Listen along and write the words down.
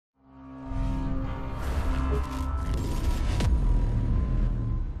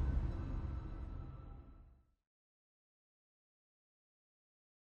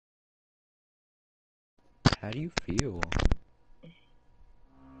How do you feel?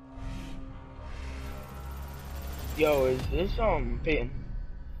 Yo, is this Peyton?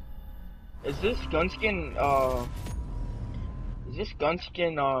 Is this gunskin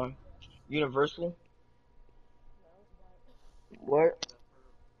universal? What?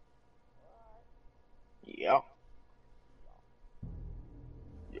 Yeah.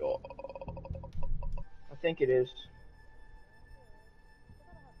 Yo, I think it is.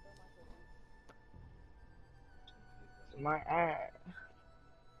 My ass.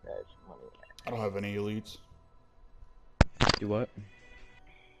 That's funny. I don't have any elites. Do what?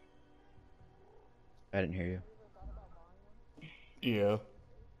 I didn't hear you. Yeah.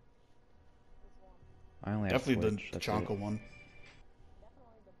 I only have Definitely Switch, the that's Chonka it. one.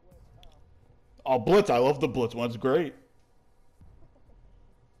 Oh, Blitz. I love the Blitz one. It's great.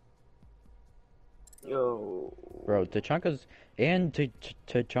 Yo. Bro, Tachanka's and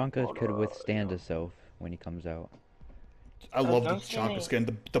Tachanka could withstand itself when he comes out. I love the Gunskin Chonka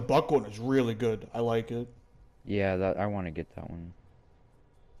skin. The Buck one is really good. I like it. Yeah, that I want to get that one.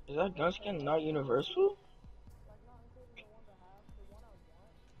 Is that gunskin not universal?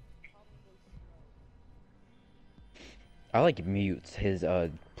 I like Mutes, his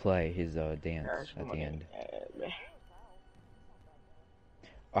play, his dance That's at the funny. end.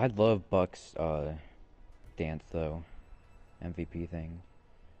 I love Buck's dance though. MVP thing.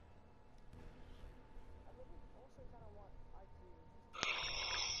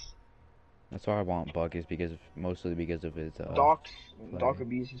 That's why I want Buck is because mostly because of his Doc play.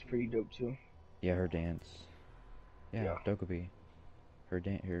 Abuse is pretty dope too. Yeah, her dance. Yeah, Dokubi. Her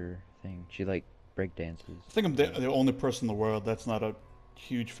thing. She like break dances. I think I'm the only person in the world that's not a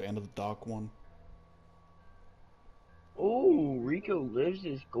huge fan of the Doc one. Oh, Rico lives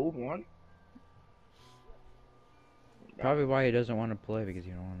is gold one. Probably why he doesn't want to play because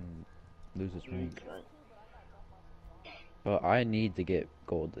he don't want to lose his rank. But I need to get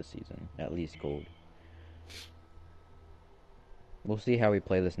gold this season, at least gold. We'll see how we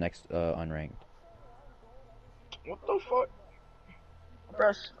play this next unranked. What the fuck?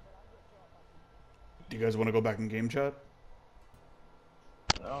 Press. Do you guys want to go back in game chat?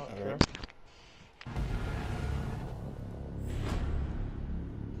 No, sure.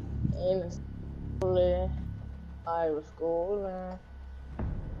 Alright. I was schooling.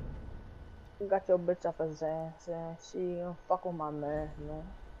 You got your bitch off his ass, and she don't fuck with my man.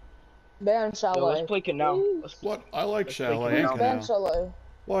 Ban Chalet. Yo, let's play Canal. What? I like Chalet. Canal. Ban Chalet.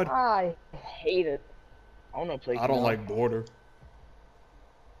 What? I hate it. I wanna play. I don't Canal. like Border.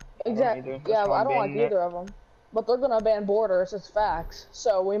 Exactly. Yeah, I don't like either of them. But they're gonna ban Border. It's just facts.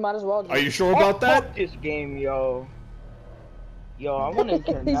 So we might as well. Are you sure about that? Fuck this game, yo. Yo, I wanna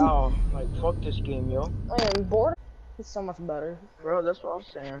Canal. Like, fuck this game, yo. Man, Border is so much better. Bro, that's what I was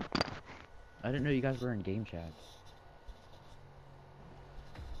saying. I didn't know you guys were in game chat.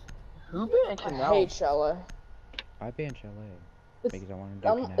 Who banned I Canal? hate Chalet. I banned Chalet because I wanted to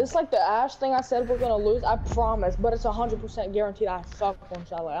do Canal. It's like the Ash thing I said we're gonna lose. I promise, but it's 100% guaranteed. I suck on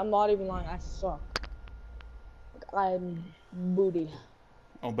Chalet. I'm not even lying. I suck. I'm booty.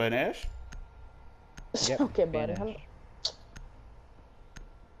 Oh, Ben Ash? Yep, Okay, ban buddy. Ash.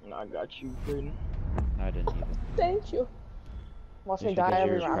 I got you, Braden. I didn't even. Thank you. Watch me Just die because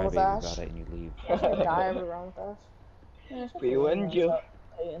every you're round with crybaby Ash. about it and you leave. Watch me die every round with Ash. Yeah, it's We win, Joe.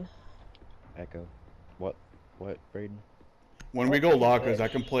 Echo. What, Braden? When we go lockers, I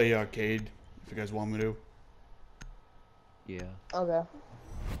can play Cade if you guys want me to. Yeah. Okay.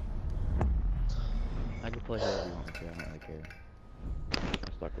 I can play whoever you want me to, I don't really care.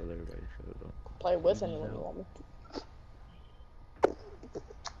 I'm stuck with everybody, so don't. Play with anyone you want me to.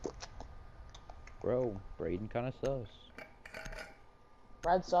 Bro, Braden kinda sus.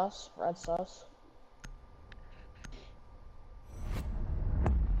 Red sus. Red sus.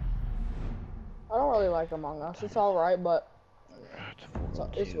 I don't really like Among Us. It's alright, but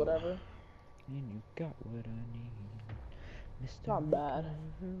it's whatever. And you got what I need. Mr. It's not bad.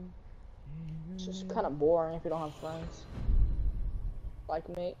 It's just kind of boring if you don't have friends. Like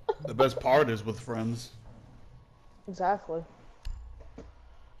me. The best part is with friends. Exactly.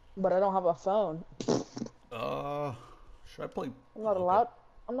 But I don't have a phone. Should I play? I'm not allowed.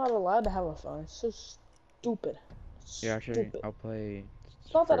 I'm not allowed to have a phone. It's so stupid. Yeah, actually, I'll play.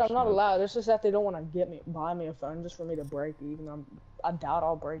 It's not that I'm First not Smoke. allowed. It's just that they don't want to buy me a phone just for me to break it. Even though I doubt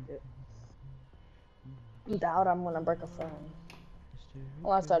I'll break it. I doubt I'm gonna break a phone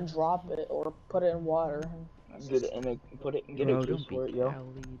unless I drop it or put it in water. Get it in a, get Bro, a case don't for be it, yo.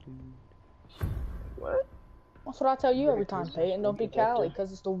 Cali, dude. What? That's what I tell you every time, Peyton. Don't be Cali,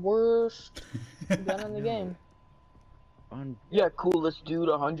 because it's the worst gun in the game. On Yeah, coolest dude,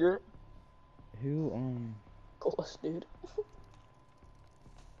 100. who coolest dude.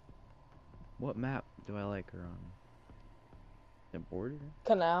 What map do I like her on? The border?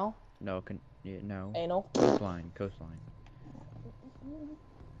 Canal. No, yeah, no. Anal. Coastline, coastline.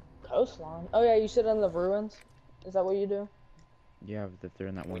 Coastline. Oh yeah, you sit in the ruins. Is that what you do? Yeah, if they're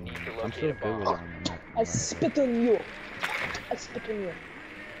in that one. need to I'm locate still a good with bomb. it on the map. I spit on you. I spit on you.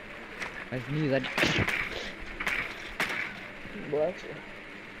 I sneeze. Bless you.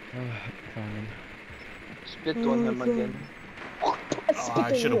 Fine. Spit on him again. I Oh, spit I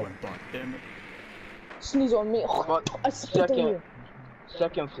on should have you. went buck. Damn it. Sneeze on me. But I spit on you.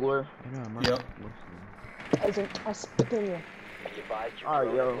 second floor. I know, I'm Yep. I spit on you. Be advised your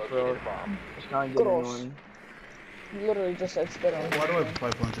Alright, drone yo, has bro. located a bomb. It's kind of getting Gross. annoying. You literally just said spit on me. Why do I have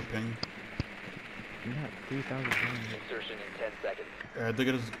 500 ping? You got 3,000 pounds. Insertion in 10 seconds. I think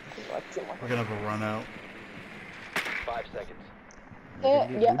it is. We're gonna have a run out. 5 seconds.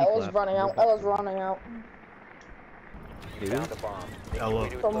 Yeah, Ella's running out. Ella's running out. You found a bomb. Make your Ella. way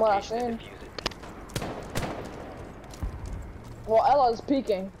to its From what I've location and seen. defuse it. Well, Ella's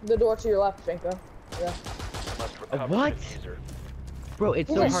peeking. The door to your left, Finka. Yeah. You must recover what? the diffuser. Bro, it's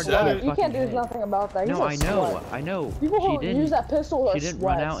You so just hard to said see it. his You can't fucking do head. nothing about that. He's No, a I know, sweat. I know. People She who didn't. use that pistol are She didn't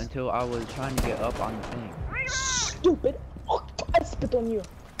run out sweats. until I was trying to get up on the thing. Stupid. I spit on you.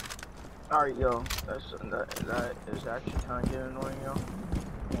 Alright, yo. That is actually kind of getting annoying, yo.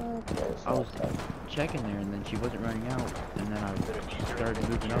 Okay, I was okay. checking there, and then she wasn't running out, and then I The diffuser started has been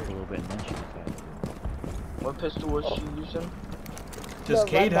moving up a secured. little bit, and then she was dead. What pistol was she using? Does The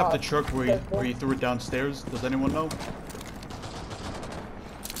Cade red have the dot. truck where he threw it downstairs? Does anyone know?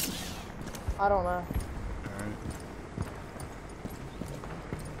 I don't know. Alright.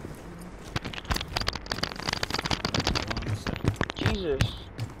 One second. Jesus.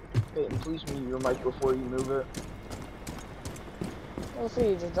 Peyton, please mute your mic before you move it. Let's see,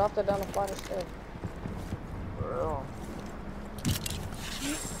 you just dropped it down the flight of stairs. For real.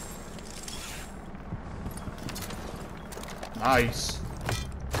 Nice.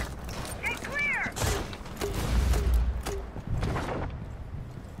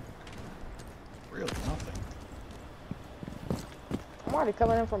 Really nothing. I'm already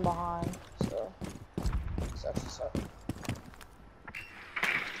coming in from behind, so. Such and such.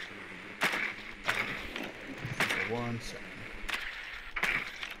 For 1 second.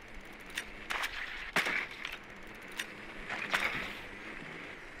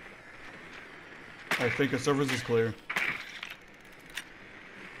 I think the service is clear.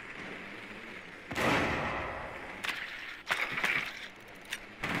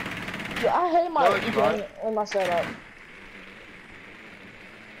 Yeah, I hate my No, you got game in my setup.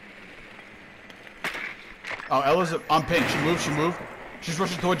 Oh, Ella's on pink. She moved. She's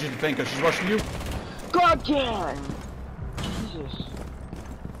rushing towards you, Finka. She's rushing you. God damn! Jesus.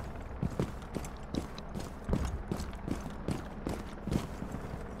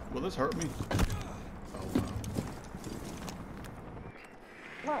 Will this hurt me? Oh, wow.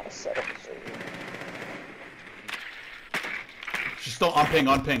 My setup is so good. She's still on ping.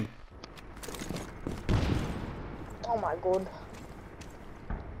 Oh my god.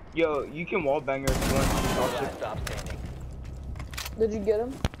 Yo, you can wallbang her if you want. Last stop standing. Did you get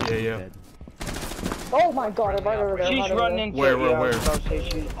him? Yeah. Dead. Oh my god, right over there. She's right over running there. into Where? yeah, I was about to say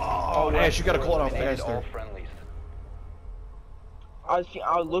she's. Oh, yeah, she gotta call it off Eliminated all faster. friendlies.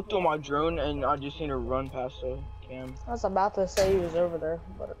 I looked on my drone and I just seen her run past the cam. I was about to say he was over there,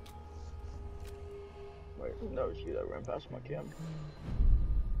 but Wait, no, she that ran past my cam.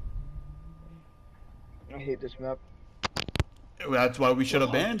 I hate this map. That's why we should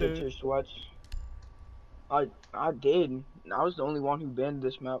have banned Get your it. sweats. I did. I was the only one who banned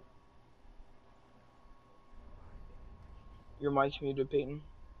this map. Your mic's muted, Peyton.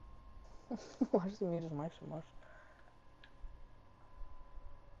 why does he mute his mic so much?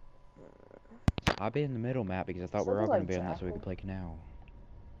 I'll be in the middle map because I thought we were all Something going to like be on that so we Jackal. could play Canal.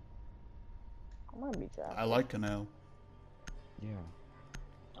 I might be trapped. I like Canal. Yeah.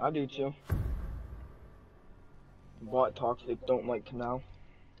 I do too. Bot toxic, don't like Canal.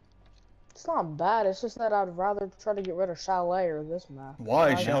 It's not bad, it's just that I'd rather try to get rid of Chalet or this map. Why?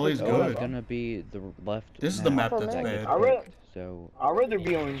 I Chalet's think It's always good. going to be the left This is the map Upper that's mid. bad. I read. So, I'd rather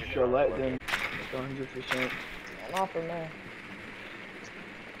be on Charlotte than 100%. Not for me.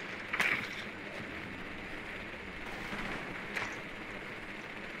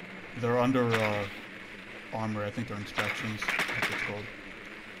 They're under armor. I think they're inspections. That's what it's called.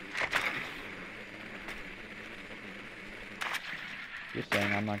 just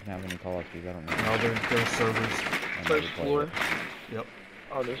saying, I'm not going to have any call-ups because I don't know. No, they're servers. I never First played floor. it. Yep.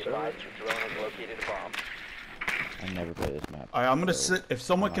 Oh, there's Be advised your drone has located a bomb. I never play this map. Alright, I'm gonna so sit. If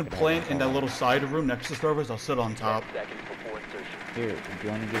someone I'm can not gonna plant have in that that little side room next to servers, I'll sit on 10 top. seconds before insertion. Here, do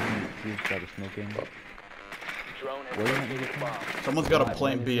you want to give me a fuse by the smoking? Drone has Where do you want me to located a come? bomb. Someone's got a Alright,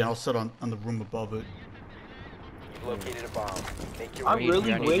 plant where B, is and I'll sit on the room above it. You've located a bomb. Make your I way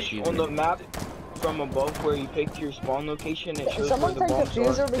really I need wish to on the use map from above where you picked your spawn location, it Can shows where someone the take the bombs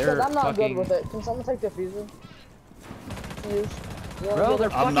fuser are. because They're I'm not good with fucking- it. Can someone take the fuser? Fuse. You wanna Bro, do they're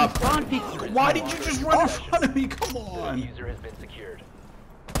it? I'm fucking not- spawn peeking. Why did you just run in front of me? Come The on! diffuser has been secured.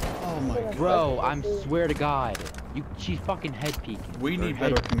 Oh my god. Bro, I'm swear to God. She's fucking head peeking. We Or need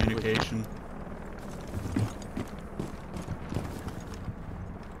head better communication.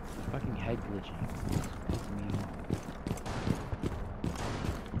 Fucking head glitching. It's pissing me off.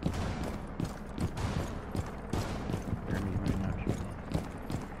 Jeremy's running out shooting.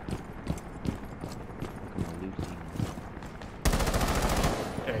 Come on, Lucy.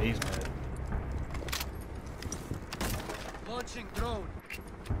 Yeah, he's mad. Launching drone.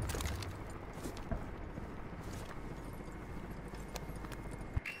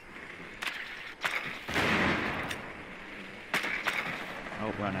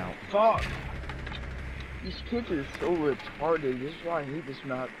 Oh, run out. Fuck! These kids are so retarded. This is why I hate this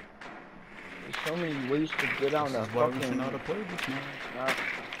map. There's so many ways to get out This that is why we fucking should not have played this map. map.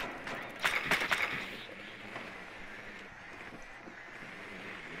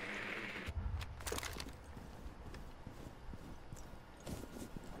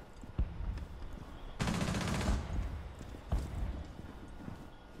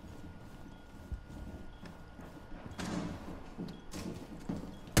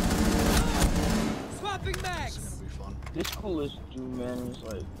 Swapping This mags. is gonna be fun. This coolest dude, man, is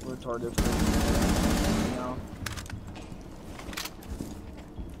like retarded for me now.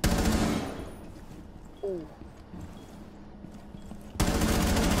 Ooh.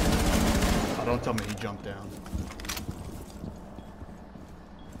 Oh, don't tell me he jumped down.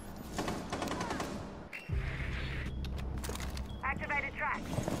 Activated track.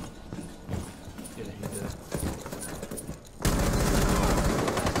 Yeah, he did.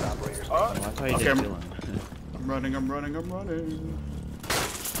 Operators. Oh, I thought you Okay, did I'm- kill him. I'm running, I'm running, I'm running.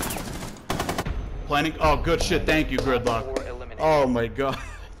 Planning. Oh, good shit. Thank you, Gridlock. 4 eliminated. Oh my god.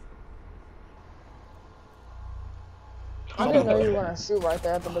 I didn't know you were gonna shoot right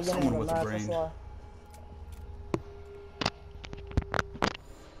there at the beginning Someone of with the a match. brain. That's why.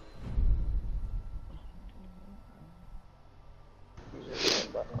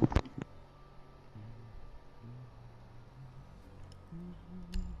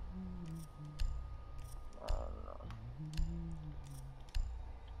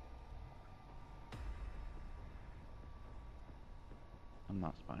 I'm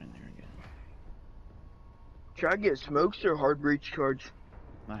not spawning there again. Try to get smokes or hard breach charge.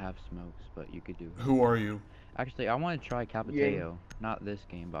 I have smokes, but you could do it. Who are you? Actually, I want to try Capiteo. Not this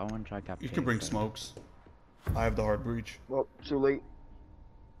game, but I want to try Capiteo. You can bring first. smokes. I have the hard breach. Well, too late.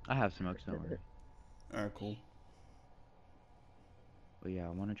 I have smokes, don't worry. Alright, cool. But yeah,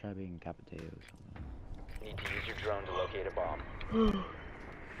 I want to try being Capiteo or something. Need to use your drone to locate a bomb. Did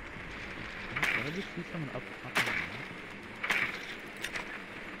I just see someone up fucking?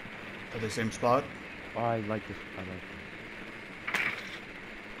 Are they same spot? Oh, I like this. I like this.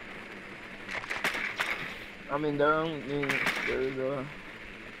 I mean, they're only, they're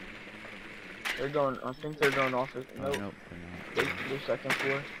going, I think they're going off of, Oh, nope, nope, they're not. they're second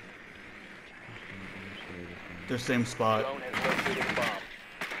floor. They're same spot. Drone has located a bomb.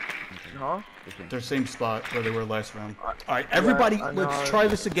 Huh? They're same spot where they were last round. I- Alright, everybody, I know. let's try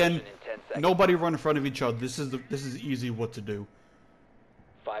this again. In 10 seconds. Nobody run in front of each other. This is easy what to do.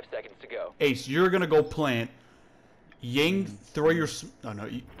 5 seconds to go. Ace, you're gonna go plant. Ying, throw your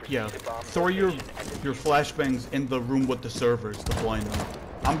throw your flashbangs in the room with the servers to blind them.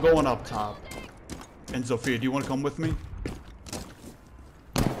 I'm going up top. And Sophia, do you want to come with me?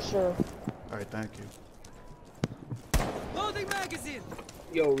 Sure. All right, thank you. Loading magazine.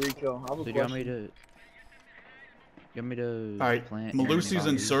 Yo, Rico, I have a So do you want me question. to? You want me to All right, plant? Malusi's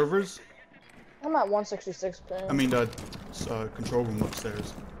in servers. I'm at 166 ping. I mean, control room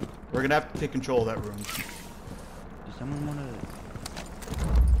upstairs. We're gonna have to take control of that room. Does someone want to?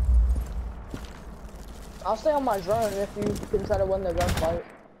 I'll stay on my drone if you can try to win the gunfight.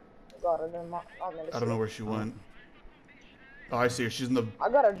 Got it in my. I don't know where she went. Oh, I see her. She's in the I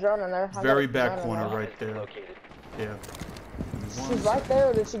got a drone in there. I got very a back drone in corner there. right there. Located. Yeah. She's right there,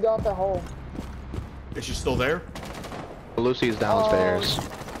 or did she go out the hole? Is she still there? Lucy's downstairs.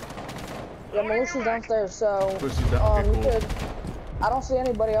 Yeah, Melissa's downstairs, so Lucy's down. you Okay, cool. could. I don't see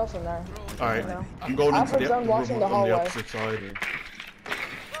anybody else in there. All right, No. I'm going I into have the a drone room watching the on the hallway. opposite side.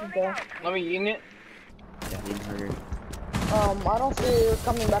 Okay. Let me ying it. Yeah. Didn't hurt her. I don't see you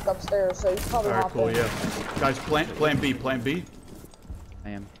coming back upstairs, so you probably Alright, hop cool, in. yeah. Guys, plan B, plan B.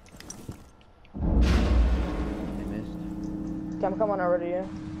 I am. I missed. Okay, I'm coming over to you.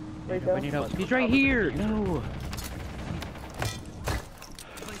 Rico. I need help. He's right here! No!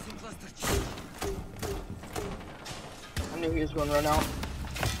 Placing cluster charge. I knew he was going to run out.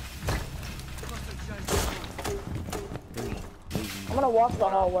 Cluster charge. I'm gonna walk the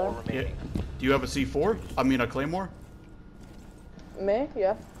hallway. Yeah. Do you have a C4? I mean a Claymore? Me?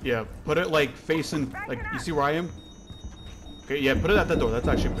 Yeah. Yeah, put it like facing, like, you see where I am? Okay, yeah, put it at that door. That's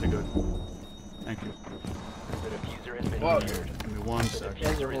actually pretty good. Thank you. The diffuser has been What? secured. Give me 1 second.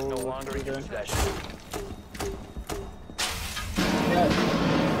 Diffuser is no longer in your possession. He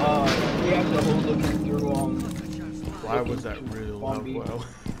has the whole looking through, Why was that really loud? Zombie. Wow.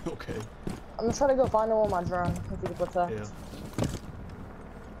 Okay. I'm gonna try to go find him with my drone. If you could protect. Yeah.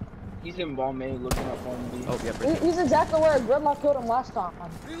 He's in bomb A looking up on B. Oh, yep. He's exactly where Gridlock killed him last time.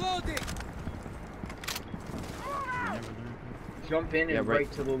 Reloading. Jump in and Yeah, right.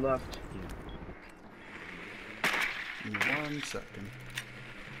 right. To the left. Give me 1 second.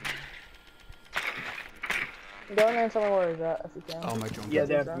 Go in there and tell me where he's at if you can. Oh, my drone. Yeah,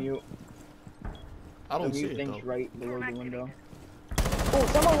 died. that mute. I don't The see mute it thing's though. right below the window. Oh,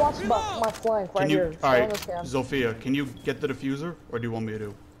 someone watch my flank right Can you? here. All Stay on right, this cam. Zofia, can you get the diffuser, or do you want me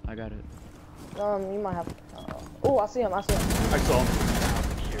to? I got it. You might have. Oh, I see him. I see him. I saw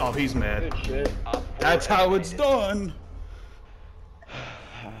him. Oh, he's mad. Good shit. That's how it's done.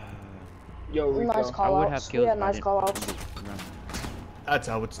 Yo, Rico. Nice I call would outs. have We killed had if I nice didn't call outs. run. That's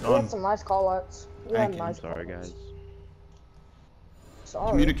how it's We done. had some nice call outs. We Thank had you. I'm nice sorry, call-outs. guys. Sorry.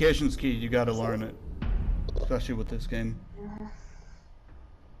 Communication's key. You gotta learn it, especially with this game.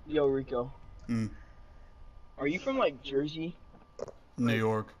 Yo, Rico. Mm. Are you from like Jersey? New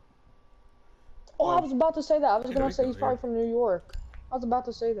York. Oh, I was about to say that. I was Here gonna we say go, he's probably here. from New York. I was about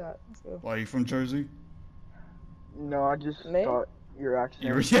to say that. Why, are you from Jersey? No, I just Me? thought your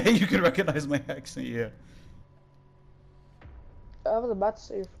accent. Yeah, you can recognize my accent. Yeah. I was about to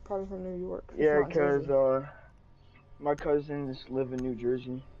say you're probably from New York. It's Yeah, not because Jersey. my cousins live in New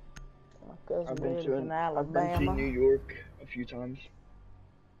Jersey. My cousin I've been lives to in I've been to Alabama. New York a few times.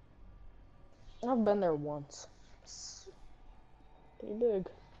 I've been there once. It's pretty big.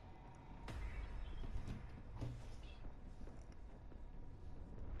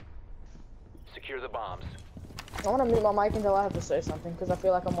 Secure the bombs. I want to mute my mic until I have to say something because I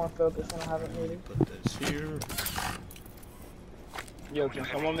feel like I'm more focused when I have it muted. Put this here. Yo, can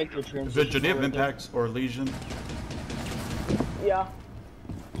someone make the Is transition? it Geneva over there? Impacts or Legion? Yeah.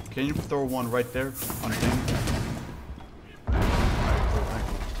 Can you throw one right there on thing?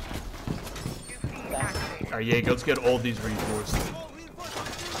 Alright, yeah, let's get all these reinforced.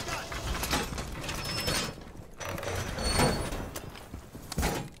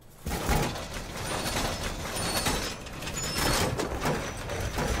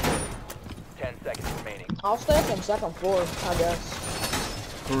 I'll stay up on second floor, I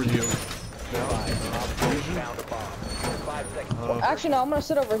guess. Who are you? Found a bomb. 5 seconds. Actually, no, I'm gonna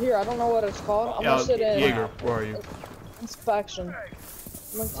sit over here. I don't know what it's called. I'm gonna sit in Jaeger, where are you? inspection. I'm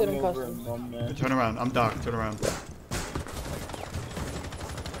gonna sit I'm in over customs. in man. Turn around, I'm Doc, turn around.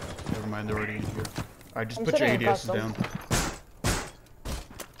 Never mind, they're already in here. Alright, just I'm put your sitting in ADSs down.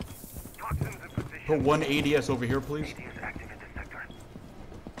 Put one ADS over here, please.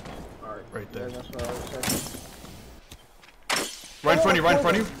 Alright, Right there. yeah, that's what I was checking. Right in front of you, right in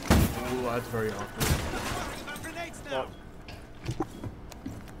front of you. Ooh, that's very awkward.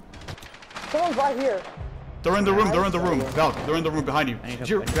 Someone's right here. They're in the room, they're in the room. Valk, they're in the room behind you. I need help,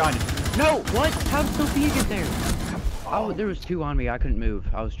 Here, I need behind you. No! What? How did Sophia get there? Oh, there was two on me. I couldn't move.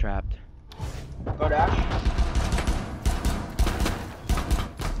 I was trapped. Go Dash.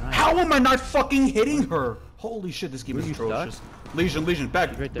 Nice. How am I not fucking hitting her? Holy shit, this game Were is you atrocious. Legion, back,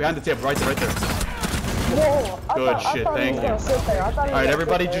 Right there. behind the table, right there, right there. Whoa! Good I shit, thought he thank was you. gonna sit there. I thought he was Alright, gonna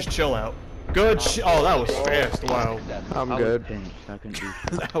everybody sit there. just chill out. Good shit. Oh, that was fast, wow. I'm I good. was pinched. I couldn't do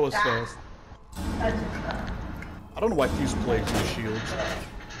shit. That was fast. I don't know why Fuse plays with shields.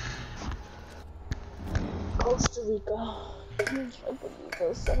 Costa Rica.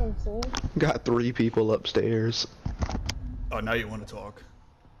 17. Got 3 people upstairs. Oh, now you want to talk.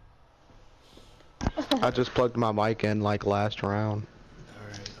 I just plugged my mic in like last round.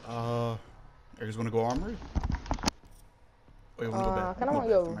 Alright, you guys want to go armory? Or you want to go I back? kind of want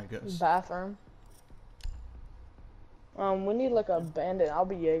to go bathroom. We need like a bandit. I'll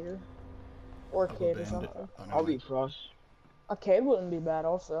be Jaeger. Or Cade or something. I'll be Frost. A Cade wouldn't be bad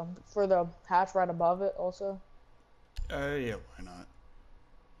also. For the hatch right above it also. Yeah, why not?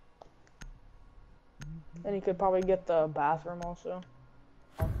 And you could probably get the bathroom also.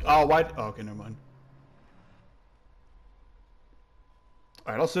 Oh, why? Oh, okay, never mind.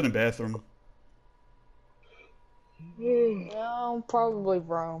 Alright, I'll sit in bathroom. No, probably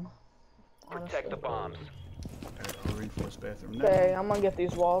room. Protect the bombs. Alright, I'll reinforce bathroom now. Okay, I'm gonna get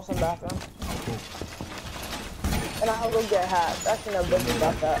these walls and bathroom. Oh, cool. And I'll go get hats. Actually, no, Vince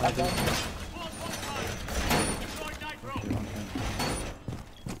got that, I think.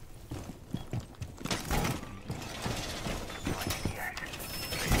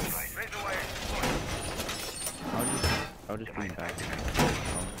 I'll just bring back.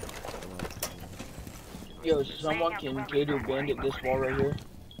 Yo, someone can Gator bandit this wall right here.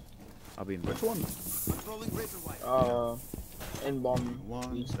 I'll be in Which one? Rolling razor wire. And bomb.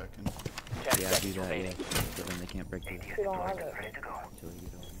 1 second. 10 Yeah, do seconds that, yeah. remaining. So then they can't break through. We don't have it. Until you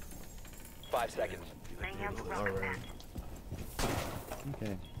get over. 5 seconds. Alright.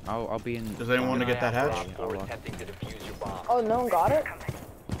 Okay. I'll be in. Does anyone want to get that hatch? Op 4 attempting to defuse your bomb. Oh, no one got it?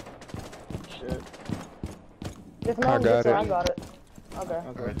 Shit. If no one got gets it, it. I got it. Okay.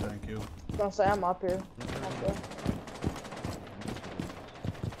 Alright, thank you. I was gonna say I'm up here. Okay.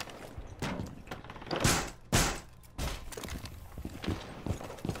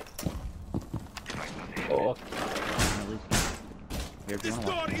 Oh, At least. Here, if you wanna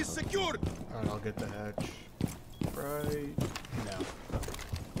watch Is secured. Alright, I'll get the hatch. Right now.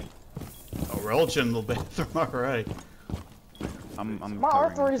 Oh, we're all chilling in the bathroom, alright. I'm My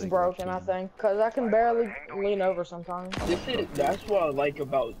covering R3 is until you broken, I watch think, cause I can barely lean over sometimes. that's what I like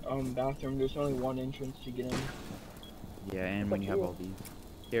about bathroom. There's only one entrance to get in. Yeah, and when you have all these.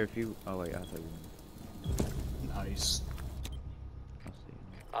 Here, if you. Oh wait, I thought you were. Nice. I'll see.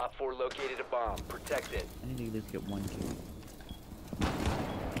 Op 4 located a bomb. Protect it. I need to at least get one kill.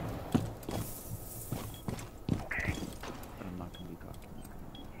 But I'm not gonna be cocky.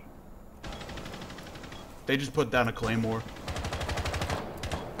 They just put down a claymore.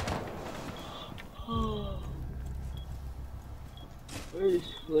 Where's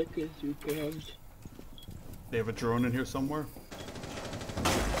flicking through cams? They have a drone in here somewhere.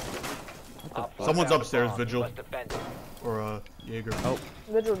 Op 4 Someone's found a upstairs, bomb. You Vigil. must defend it. Or Jaeger. Oh,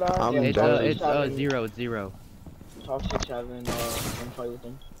 Vigil died. I'm Yeah, it's done. it's zero, it's zero. Toxic having fight with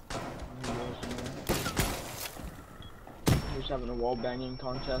him. He's having a wall banging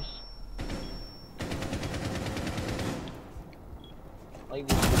contest. Like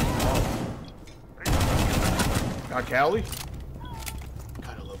this. Got Callie?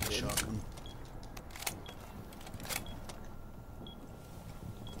 Kinda love the shotgun.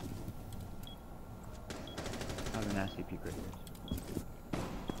 I have a nasty peek right here.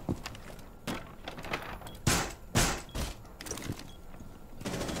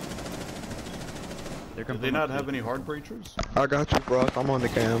 They're Do they not have any hard breachers? I got you, bro. I'm on the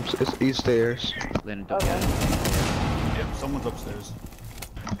cams. It's east stairs. Landon, don't Okay. Yep, someone's upstairs.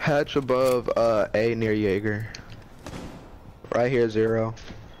 Hatch above A near Jaeger. Right here, 0.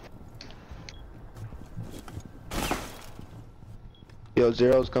 Yo,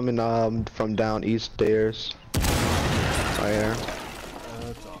 0's coming from down east stairs. Right here.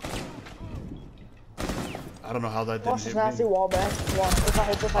 That's awesome. I don't know how that Watch didn't this hit nasty me. wall back. Watch.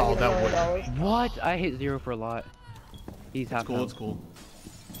 If I Oh, get $1 that million. What? I hit zero for a lot. He's half It's cool, health. it's cool.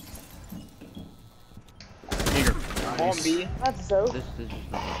 Jaeger. Bomb B. That's so. This is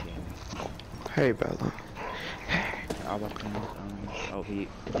just not a game. Hey, Bella. I'll watch him. Oh,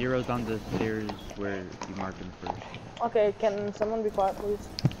 zero's on the stairs where you marked him first. Okay, can someone be quiet, please?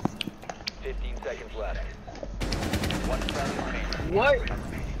 15 seconds left. One friendly remaining. What?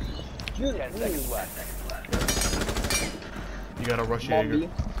 10 seconds left. You gotta rush Bomb Jaeger. B.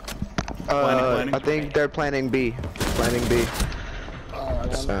 Planning. I think they're planning B. Planning B. Oh,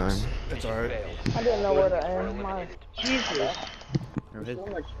 Fine. It's alright. Failed. I didn't know where to We're aim. My... eliminated. Jesus. Or his. So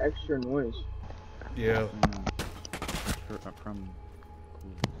much extra noise. Yeah. From.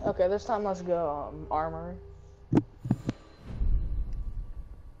 Okay, this time let's go armory.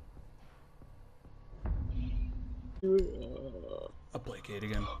 I'll play Kate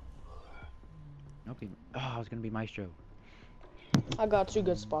again. Okay. Oh, I was gonna be Maestro. I got 2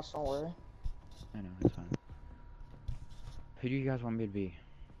 good spots, don't worry. I know, it's fine. Who do you guys want me to be?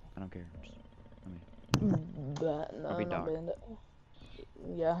 I don't care. Just, But, no, I'll be no Doc. bandit.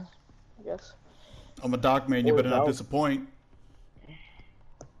 Yeah, I guess. I'm a doc man, you Or better not Doc. disappoint.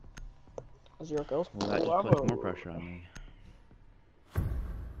 0 kills. well, that just puts more pressure on me.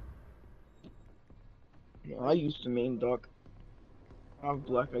 Yeah, I used to main doc. I have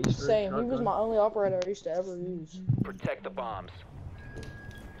black ice. Same, he was my only operator I used to ever use. Protect the bombs.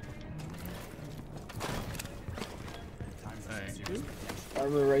 Thank you.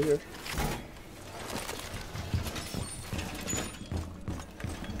 Armor right here.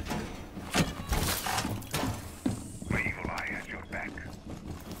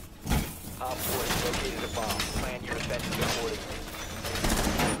 Op 4 has located a bomb. Plan your defenses accordingly.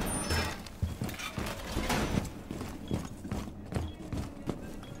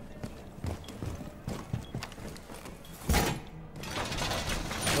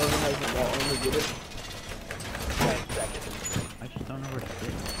 Get it. 10 seconds. I just don't know where to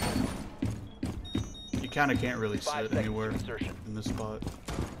sit. You kind of can't really 5 sit seconds anywhere to insertion. in this spot.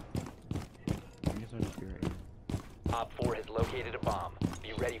 I guess I'll just be right here. Op 4 has located a bomb.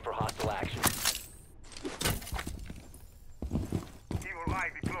 Be ready for hostile action. Evil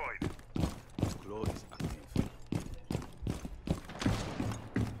eye deployed. Glow is active.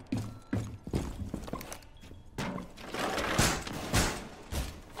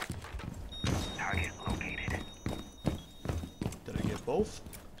 Target located. Did I get both?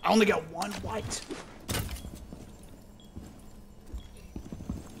 I only got one. What?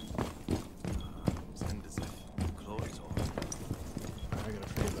 Send this glow is on. I gotta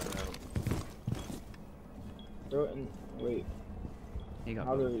figure that out. Throw it in. Wait. He got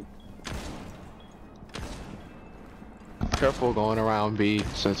How both. do we? Careful going around B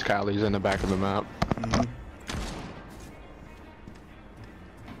since Callie's in the back of the map. Mhm.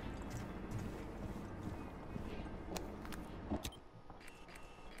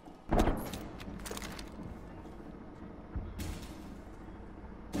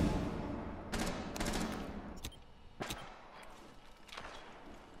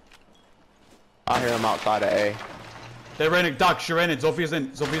 I hear him outside of A. They ran it. Doc, she ran it. Sophia's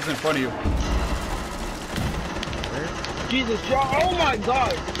in front of you. Jesus, bro! Oh my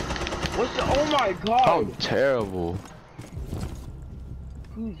God! What's the? Oh my God! Oh, terrible.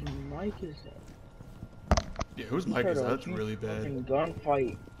 Whose mic is that? Yeah, whose mic is that? That's really bad. Fucking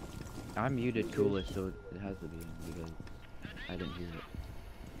gunfight. I muted coolest, so it has to be because I didn't hear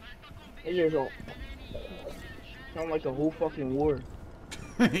it. It just all sound like a whole fucking war.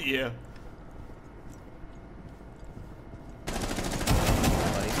 Yeah.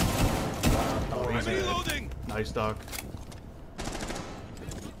 Oh, he's dead. Reloading. Nice, Doc.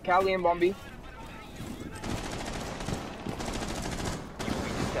 Callie and Bombi. You will be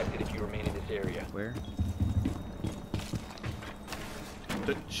detected if you remain in this area. Where?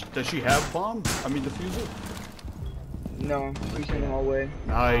 Does she have bomb? I mean, diffuser? No, he's in the hallway.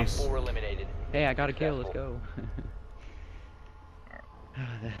 Nice. Op 4 eliminated. Hey, I got a kill. Let's go.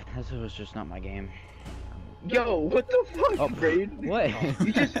 That was just not my game. Yo, what the fuck, Oh, Braid? what?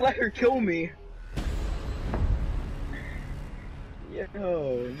 You just let her kill me. Yo,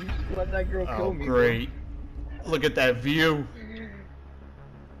 you just let that girl kill Oh, me. great. Look at that view.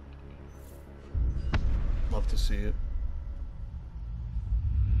 Love to see it.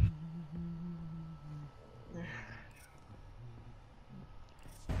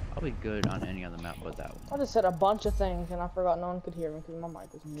 I'll be good on any other map but that one. I just said a bunch of things and I forgot no one could hear me because my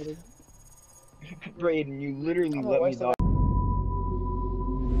mic was muted. Braden, you literally I'm a let me waste of die.